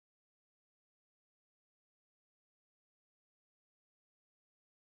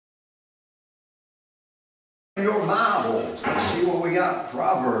Your Bibles, let's see what we got.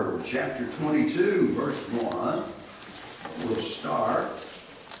 Proverbs chapter 22, verse 1. We'll start.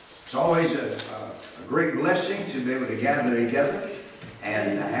 It's always a great blessing to be able to gather together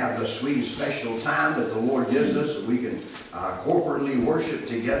and have the sweet special time that the Lord gives us that we can corporately worship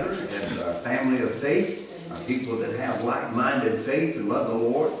together as a family of faith, people that have like-minded faith and love the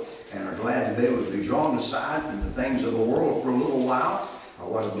Lord and are glad to be able to be drawn aside from the things of the world for a little while.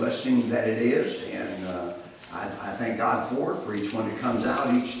 What a blessing that it is, and I thank God for each one that comes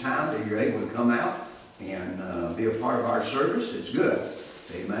out each time that you're able to come out and be a part of our service. It's good.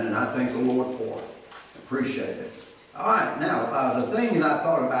 Amen. And I thank the Lord for it. Appreciate it. All right. Now, the thing that I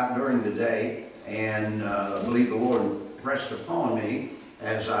thought about during the day, and I believe the Lord pressed upon me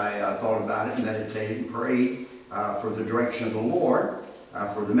as I thought about it, meditated, and prayed for the direction of the Lord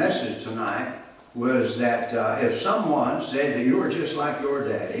for the message tonight, was that if someone said that you were just like your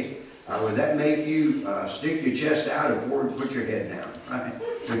daddy, would that make you stick your chest out and put your head down? Right?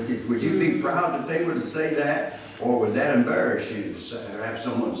 Would you be proud that they were to say that? Or would that embarrass you to have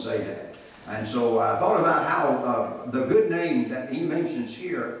someone say that? And so I thought about how the good name that he mentions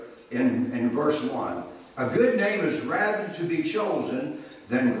here in verse 1. A good name is rather to be chosen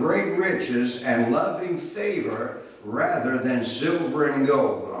than great riches, and loving favor rather than silver and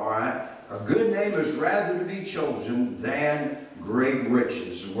gold. All right? A good name is rather to be chosen than great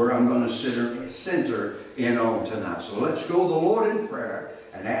riches, where I'm going to center in on tonight. So let's go to the Lord in prayer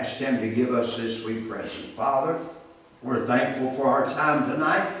and ask Him to give us this sweet present. Father, we're thankful for our time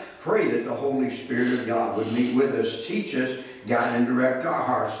tonight. Pray that the Holy Spirit of God would meet with us, teach us, guide and direct our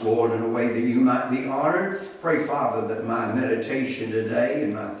hearts, Lord, in a way that you might be honored. Pray, Father, that my meditation today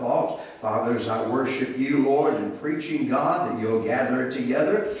and my thoughts, Father, as I worship you, Lord, and preaching, God, that you'll gather it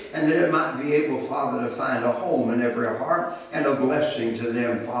together, and that it might be able, Father, to find a home in every heart and a blessing to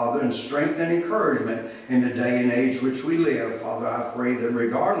them, Father, and strength and encouragement in the day and age which we live. Father, I pray that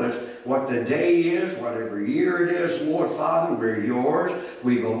regardless what the day is, whatever year it is, Lord, Father, we're yours.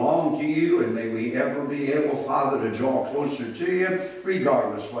 We belong to you, and may we ever be able, Father, to draw closer to you,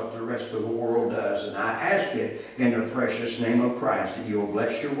 regardless what the rest of the world does. And I ask it in the precious name of Christ, that you'll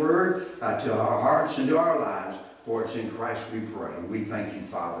bless your word to our hearts and to our lives, for it's in Christ we pray. We thank you,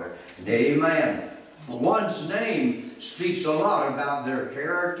 Father. And amen. One's name speaks a lot about their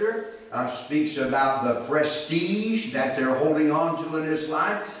character, speaks about the prestige that they're holding on to in this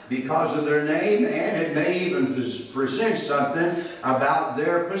life because of their name, and it may even present something about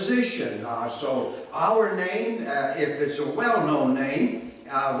their position. So our name, if it's a well-known name,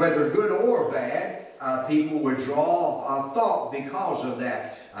 whether good or bad, people would draw thought because of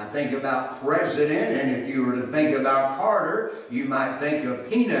that. I think about president, and if you were to think about Carter, you might think of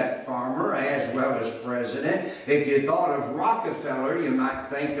peanut farmer as well as president. If you thought of Rockefeller, you might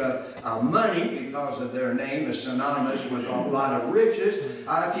think of money because of their name is synonymous with a lot of riches.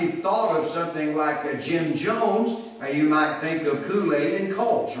 If you thought of something like Jim Jones, you might think of Kool-Aid and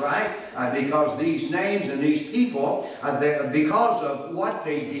Colts, right? Because these names and these people, because of what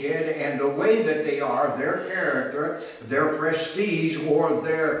they did and the way that they are, their character, their prestige, or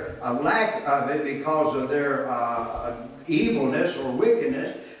their lack of it because of their evilness or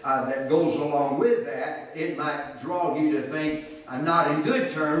wickedness that goes along with that, it might draw you to think, not in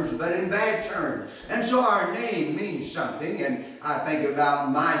good terms, but in bad terms. And so our name means something, and I think about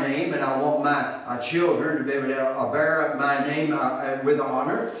my name, and I want my children to be able to bear up my name with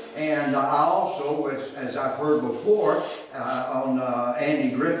honor. And I also, as I've heard before on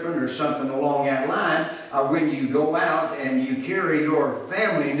Andy Griffin or something along that line, when you go out and you carry your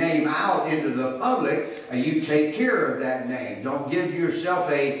family name out into the public, you take care of that name. Don't give yourself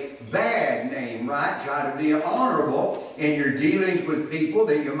a bad name, right? Try to be honorable in your dealings with people,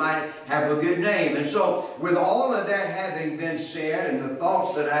 that you might have a good name. And so with all of that having been said and the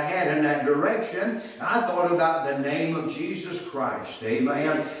thoughts that I had in that direction, I thought about the name of Jesus Christ.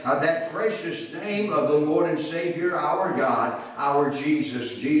 Amen. That precious name of the Lord and Savior, our God, our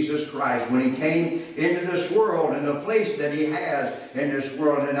Jesus Christ, when He came into this world and the place that He has in this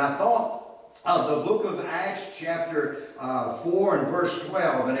world. And I thought of the book of Acts chapter 4 and verse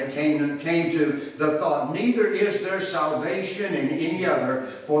 12, and it came to the thought, neither is there salvation in any other,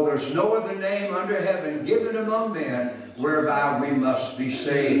 for there's no other name under heaven given among men whereby we must be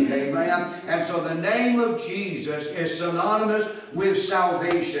saved. Amen. And so the name of Jesus is synonymous with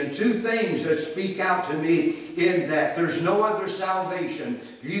salvation. Two things that speak out to me in that. There's no other salvation.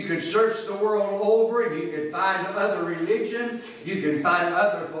 You could search the world over and you could find other religions, you can find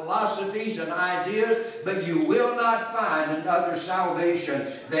other philosophies and ideas, but you will not find another salvation.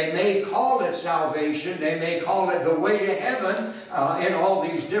 They may call it salvation, they may call it the way to heaven, and all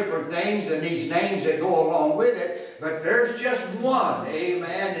these different things and these names that go along with it. But there's just one,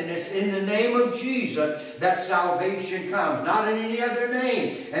 amen, and it's in the name of Jesus that salvation comes, not in any other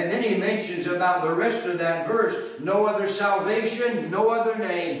name. And then he mentions about the rest of that verse, no other salvation, no other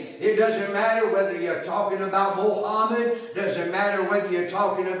name. It doesn't matter whether you're talking about Muhammad, doesn't matter whether you're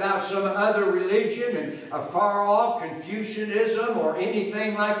talking about some other religion and a far off Confucianism or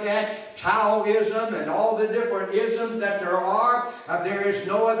anything like that, Taoism and all the different isms that there are. There is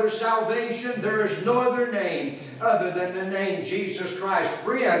no other salvation, there is no other name other than the name Jesus Christ.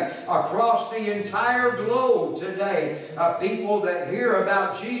 Friend, across the entire globe today, people that hear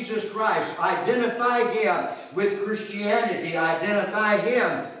about Jesus Christ identify Him with Christianity, identify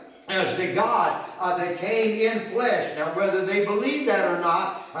Him as the God that came in flesh. Now, whether they believe that or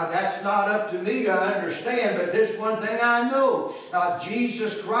not, that's not up to me to understand, but this one thing I know.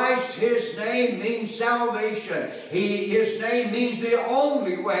 Jesus Christ, His name means salvation. His name means the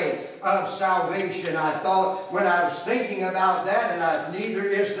only way of salvation. I thought when I was thinking about that, and neither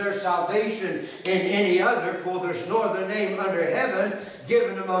is there salvation in any other, for there's no other name under heaven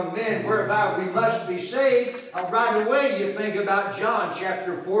given among men whereby we must be saved. Right away you think about John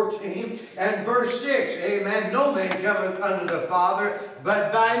chapter 14 and verse 6. Amen. No man cometh unto the Father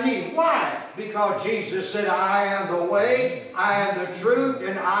but by me. Why? Because Jesus said, I am the way, I am the truth,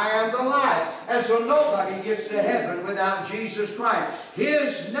 and I am the life. And so nobody gets to heaven without Jesus Christ.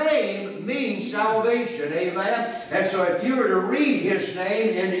 His name means salvation. Amen. And so if you were to read His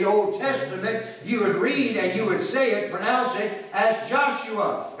name in the Old Testament, you would read and you would say it, pronounce it as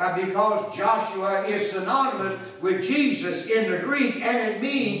Joshua. Because Joshua is synonymous with Jesus in the Greek, and it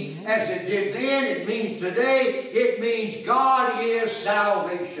means, as it did then, it means today, it means God is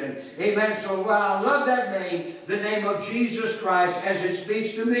salvation. Amen. So I love that name, the name of Jesus Christ, as it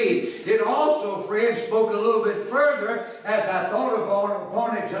speaks to me. It also, friends, spoke a little bit further as I thought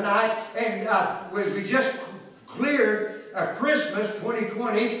upon it tonight, and we just cleared Christmas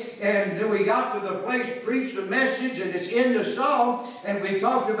 2020, and then we got to the place, preached a message, and it's in the song, and we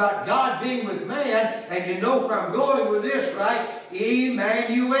talked about God being with man, and you know where I'm going with this, right?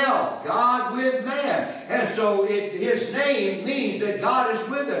 Emmanuel, God with man. And so His name means that God is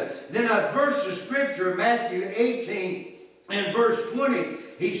with us. Then a verse of Scripture, Matthew 18 and verse 20,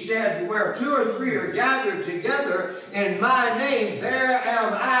 He said, where two or three are gathered together in my name, there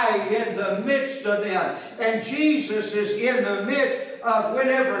am I in the midst of them. And Jesus is in the midst of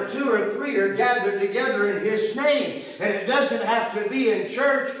whenever two or three are gathered together in His name. And it doesn't have to be in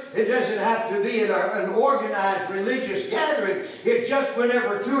church. It doesn't have to be in an organized religious gathering. It's just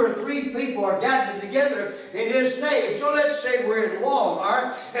whenever two or three people are gathered together in His name. So let's say we're in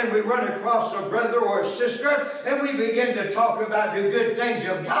Walmart and we run across a brother or a sister and we begin to talk about the good things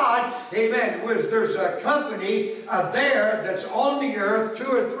of God. Amen. There's a company there that's on the earth,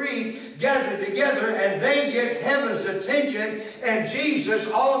 two or three gathered together, and they get heaven's attention, and Jesus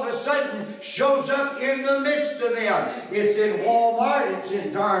all of a sudden shows up in the midst of them. It's in Walmart, it's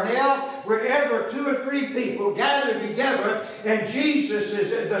in Darnell, wherever two or three people gather together, and Jesus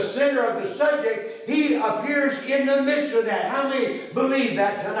is at the center of the subject. He appears in the midst of that. How many believe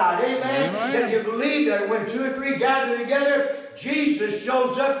that tonight? Amen? Amen. That you believe that when two or three gather together, Jesus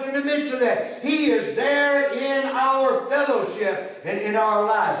shows up in the midst of that. He is there in our fellowship and in our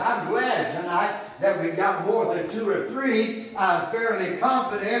lives. I'm glad tonight that we got more than two or three. I'm fairly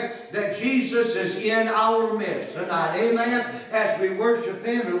confident that Jesus is in our midst tonight. Amen. As we worship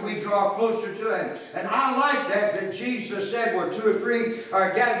Him and we draw closer to Him. And I like that Jesus said where two or three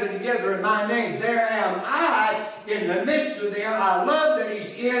are gathered together in my name, there am I in the midst of them. I love that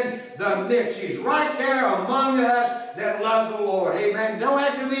He's in the midst. He's right there among us that love the Lord. Amen. Don't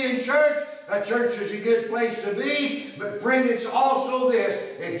have to be in church. A church is a good place to be, but friend, it's also this.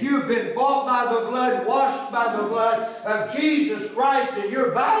 If you've been bought by the blood, washed by the blood of Jesus Christ, and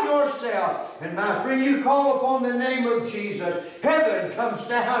you're by yourself, and my friend, you call upon the name of Jesus, heaven comes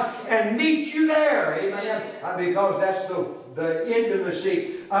down and meets you there. Amen. Because that's the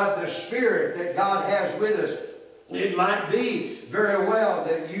intimacy of the Spirit that God has with us. It might be very well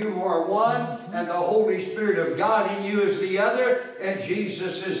that you are one and the Holy Spirit of God in you is the other, and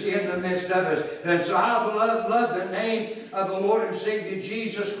Jesus is in the midst of us. And so I love the name of the Lord and Savior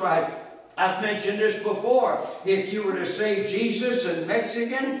Jesus Christ. I've mentioned this before. If you were to say Jesus in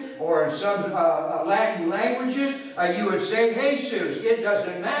Mexican or in some Latin languages, you would say Jesus. It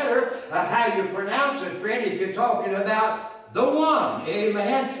doesn't matter how you pronounce it, friend, if you're talking about the one.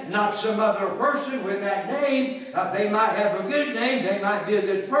 Amen. Not some other person with that name. They might have a good name. They might be a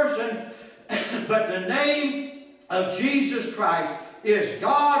good person. But the name of Jesus Christ is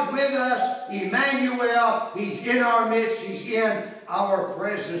God with us, Emmanuel. He's in our midst. He's in our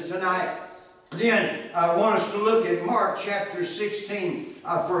presence tonight. Then I want us to look at Mark chapter 16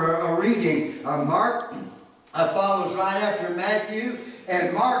 for a reading. Mark follows right after Matthew,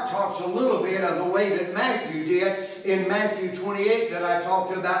 and Mark talks a little bit of the way that Matthew did in Matthew 28 that I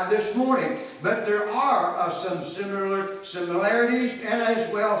talked about this morning. But there are some similarities and as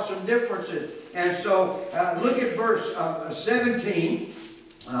well some differences. And so look at verse 17.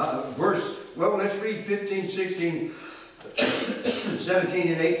 Well, let's read 15, 16, 17,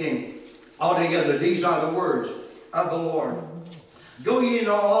 and 18. Altogether, these are the words of the Lord. Go ye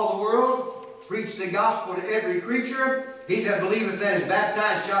into all the world, preach the gospel to every creature. He that believeth and is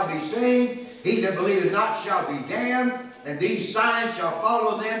baptized shall be saved. He that believeth not shall be damned. And these signs shall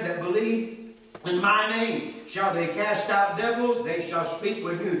follow them that believe in my name. Shall they cast out devils? They shall speak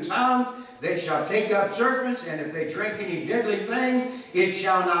with new tongues. They shall take up serpents, and if they drink any deadly thing, it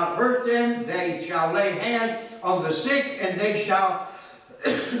shall not hurt them. They shall lay hands on the sick, and they shall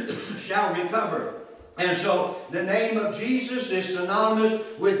recover. And so the name of Jesus is synonymous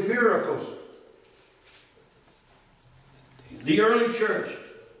with miracles. The early church,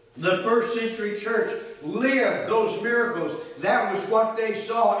 the first century church, lived those miracles. That was what they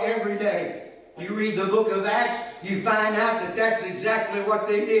saw every day. You read the book of Acts, you find out that that's exactly what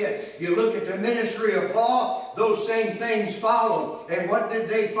they did. You look at the ministry of Paul, those same things followed. And what did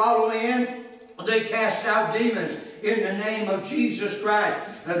they follow in? They cast out demons in the name of Jesus Christ.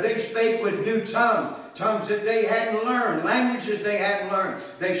 They spake with new tongues. Tongues that they hadn't learned, languages they hadn't learned.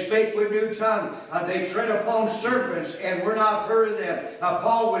 They spake with new tongues. They tread upon serpents and were not hurt of them.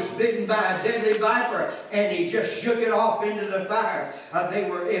 Paul was bitten by a deadly viper and he just shook it off into the fire.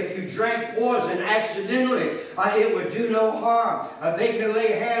 If you drank poison accidentally, it would do no harm. They could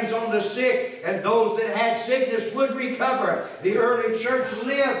lay hands on the sick and those that had sickness would recover. The early church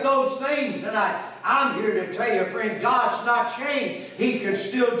lived those things tonight. I'm here to tell you, friend, God's not changed. He can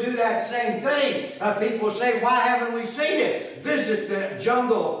still do that same thing. People say, why haven't we seen it? Visit the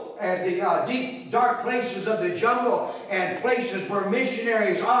jungle and the deep, dark places of the jungle and places where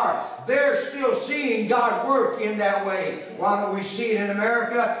missionaries are. They're still seeing God work in that way. Why don't we see it in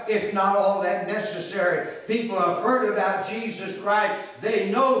America? It's not all that necessary. People have heard about Jesus Christ. They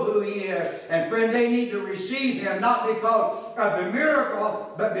know who He is. And friend, they need to receive Him, not because of the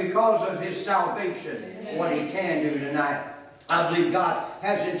miracle, but because of His salvation. What He can do tonight. I believe God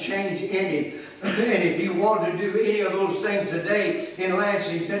hasn't changed any. And if He wanted to do any of those things today in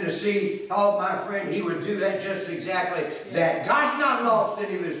Lansing, Tennessee, oh, my friend, He would do that just exactly that. God's not lost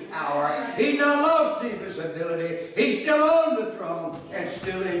any of His power. He's not lost any of His ability. He's still on the throne and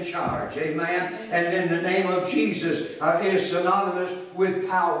still in charge. Amen. And then the name of Jesus is synonymous with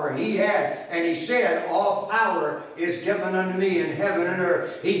power. He had, and He said, all power is given unto me in heaven and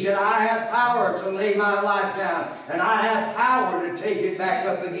earth. He said, I have power to lay my life down, and I have power to take it back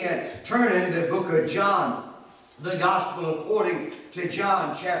up again. Turn in the book of John, the Gospel according to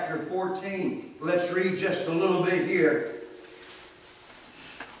John chapter 14. Let's read just a little bit here.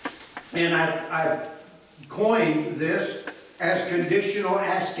 And I coined this as conditional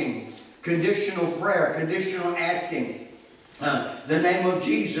asking, conditional prayer, conditional asking. The name of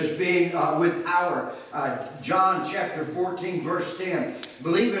Jesus being with power. John chapter 14 verse 10.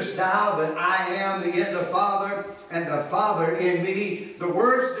 Believest thou that I am in the Father and the Father in me? The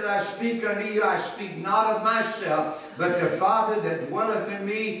words that I speak unto you, I speak not of myself, but the Father that dwelleth in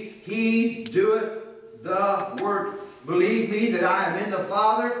me, He doeth the work. Believe me that I am in the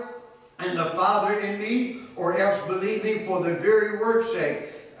Father and the Father in me, or else believe me for the very work's sake.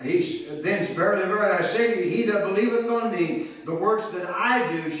 Then verily, verily, I say to you, he that believeth on me, the works that I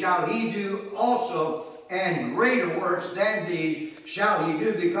do shall he do also, and greater works than these shall he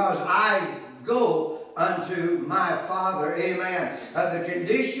do, because I go unto my Father. Amen. The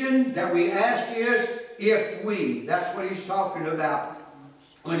condition that we ask is, if we. That's what he's talking about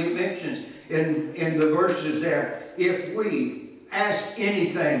when he mentions in the verses there. If we ask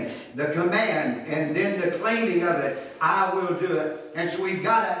anything, the command, and then the claiming of it, I will do it. And so we've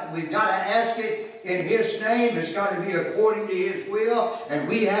got to ask it in His name. It's got to be according to His will. And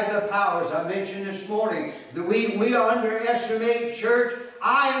we have the powers I mentioned this morning. That we underestimate, church.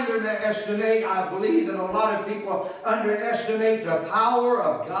 I believe that a lot of people underestimate the power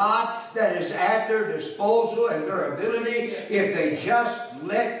of God that is at their disposal and their ability if they just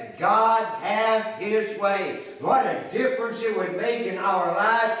let God have His way. What a difference it would make in our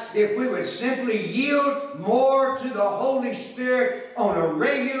lives if we would simply yield more to the Holy Spirit on a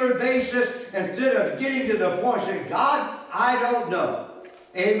regular basis instead of getting to the point saying, God, I don't know.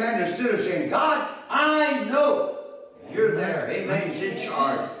 Amen. Instead of saying, God, I know. You're there. Amen. He's in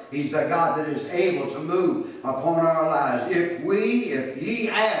charge. He's the God that is able to move upon our lives. If ye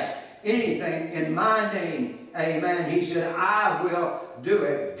ask anything in my name, amen, He said, I will do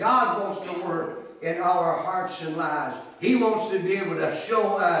it. God wants to work in our hearts and lives. He wants to be able to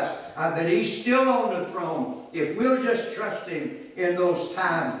show us that He's still on the throne if we'll just trust Him in those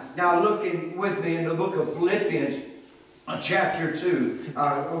times. Now looking with me in the book of Philippians, chapter 2,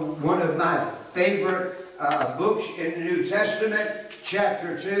 one of my favorite books in the New Testament,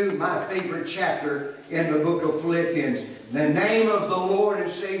 chapter 2, my favorite chapter in the book of Philippians. The name of the Lord and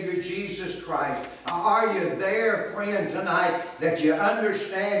Savior Jesus Christ. Are you there, friend, tonight, that you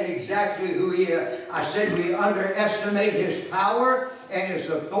understand exactly who He is? I said we underestimate His power and His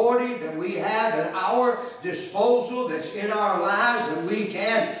authority that we have at our disposal, that's in our lives, and we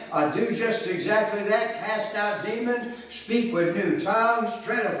can do just exactly that. Cast out demons, speak with new tongues,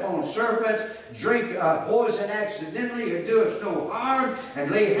 tread upon serpents, drink poison accidentally, and do us no harm,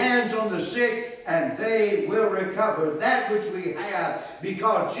 and lay hands on the sick, and they will recover that which we have,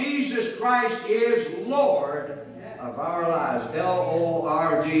 because Jesus Christ is Lord of our lives.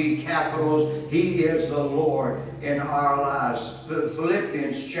 L-O-R-D, capitals. He is the Lord in our lives.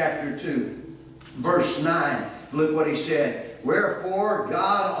 Philippians chapter 2, verse 9. Look what he said. Wherefore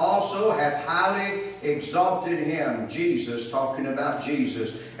God also hath highly exalted Him, Jesus, talking about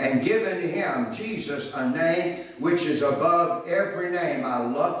Jesus, and given Him, Jesus, a name which is above every name. I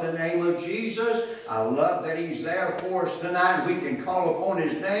love the name of Jesus. I love that He's there for us tonight. We can call upon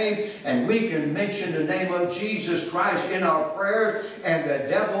His name, and we can mention the name of Jesus Christ in our prayers, and the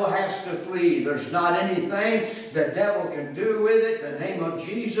devil has to flee. There's not anything the devil can do with it. The name of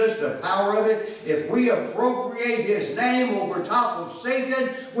Jesus, the power of it. If we appropriate His name over top of Satan,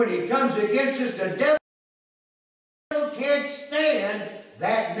 when he comes against us, the devil can't stand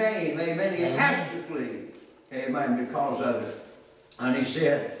that name. Amen. He has to flee. Amen. Because of it. And he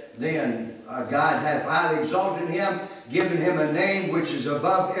said, then God hath highly exalted Him, given Him a name which is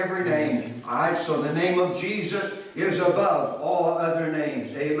above every name. All right. So the name of Jesus is above all other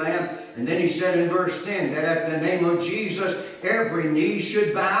names. Amen. And then he said in verse 10 that at the name of Jesus every knee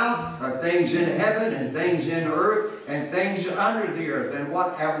should bow, of things in heaven and things in earth and things under the earth. And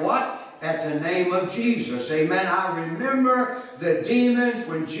what? At what? At the name of Jesus. Amen. I remember the demons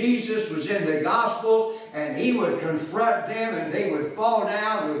when Jesus was in the Gospels, and He would confront them, and they would fall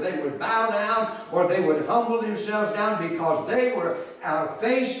down, or they would bow down, or they would humble themselves down, because they were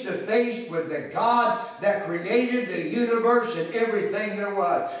face to face with the God that created the universe and everything there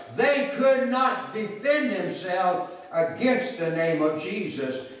was. They could not defend themselves against the name of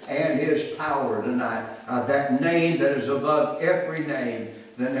Jesus and His power tonight. That name that is above every name,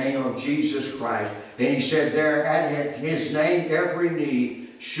 the name of Jesus Christ. And he said there at His name every knee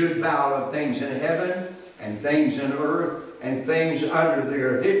should bow, of things in heaven and things in earth and things under the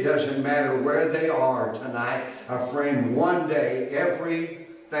earth. It doesn't matter where they are tonight, friend. One day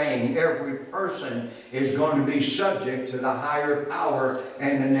everything, every person is going to be subject to the higher power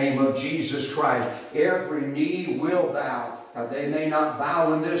and the name of Jesus Christ. Every knee will bow. They may not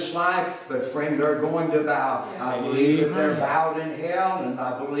bow in this life, but friend, they're going to bow. Yes. I believe that they're bowed in hell, and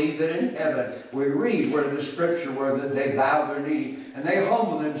I believe that in heaven. We read where the scripture where that they bow their knee and they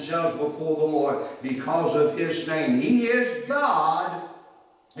humble themselves before the Lord because of His name. He is God.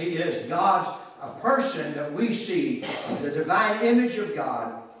 He is God's a person that we see, the divine image of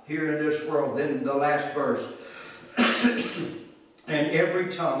God here in this world. Then the last verse. And every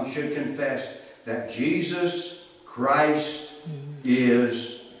tongue should confess that Jesus Christ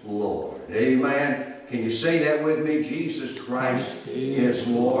is Lord. Amen. Can you say that with me? Jesus Christ is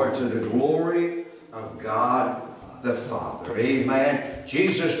Lord, to the glory of God the Father. Amen.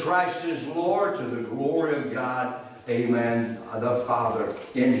 Jesus Christ is Lord, to the glory of God. Amen. The Father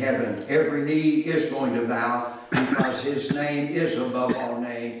in heaven. Every knee is going to bow because His name is above all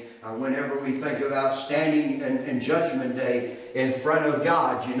name. Whenever we think about standing in Judgment Day in front of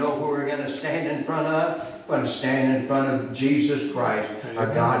God, you know who we're going to stand in front of? going to stand in front of Jesus Christ,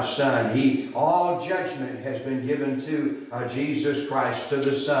 God's Son. All judgment has been given to Jesus Christ, to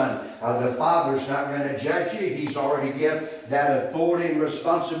the Son. The Father's not going to judge you. He's already given that authority and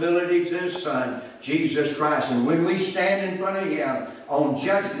responsibility to His Son, Jesus Christ. And when we stand in front of Him on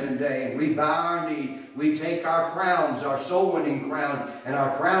Judgment Day and we bow our knee, we take our crowns, our soul-winning crown, and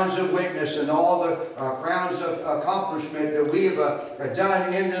our crowns of witness, and all the crowns of accomplishment that we have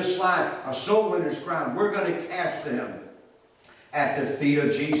done in this life, a soul winner's crown, we're going to cast them at the feet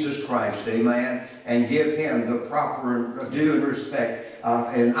of Jesus Christ, amen, and give Him the proper due and respect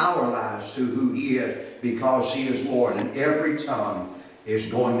in our lives to who He is, because He is Lord. And every tongue is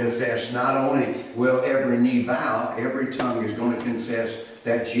going to confess. Not only will every knee bow, every tongue is going to confess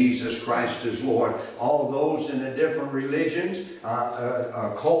that Jesus Christ is Lord. All those in the different religions,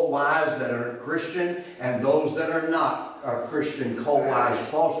 cult-wise that are Christian, and those that are not Christian, cult-wise,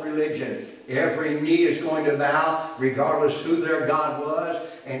 false religion, every knee is going to bow, regardless who their God was,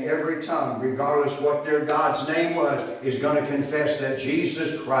 and every tongue, regardless what their God's name was, is going to confess that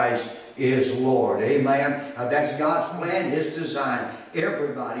Jesus Christ is Lord. Amen. That's God's plan, His design.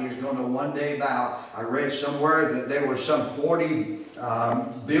 Everybody is going to one day bow. I read somewhere that there were some 40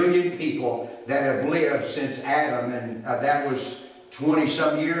 billion people that have lived since Adam, and that was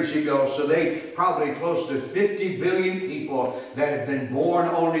 20-some years ago. So they probably close to 50 billion people that have been born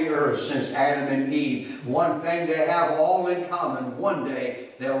on the earth since Adam and Eve. One thing they have all in common: one day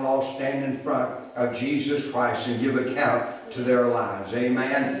they'll all stand in front of Jesus Christ and give account to their lives.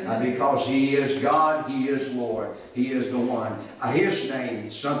 Amen. Because He is God, He is Lord, He is the one. His name,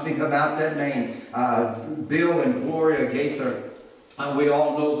 something about that name, Bill and Gloria Gaither, we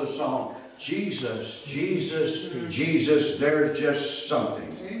all know the song, Jesus, Jesus, Jesus. There's just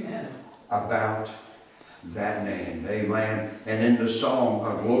something about that name. Amen. And in the song,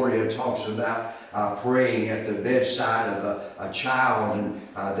 Gloria talks about praying at the bedside of a child, and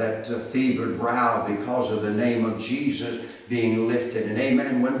that fevered brow because of the name of Jesus being lifted. And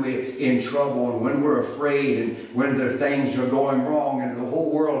amen, when we're in trouble and when we're afraid and when the things are going wrong and the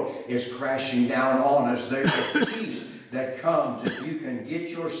whole world is crashing down on us, there's a peace that comes if you can get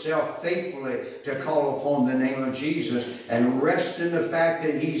yourself faithfully to call upon the name of Jesus and rest in the fact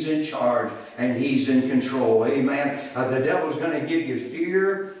that He's in charge and He's in control. Amen. The devil's going to give you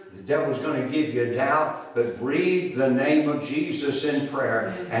fear. The devil's going to give you doubt. But breathe the name of Jesus in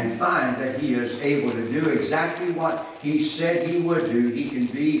prayer and find that He is able to do exactly what He said He would do. He can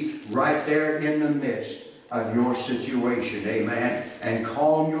be right there in the midst of your situation, amen, and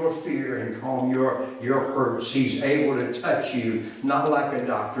calm your fear and calm your hurts. He's able to touch you, not like a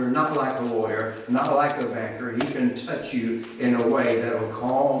doctor, not like a lawyer, not like a banker. He can touch you in a way that will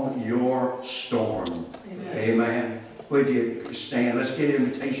calm your storm. Amen. Would you stand? Let's get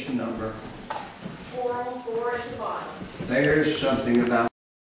invitation number 404 at the bottom. There's something about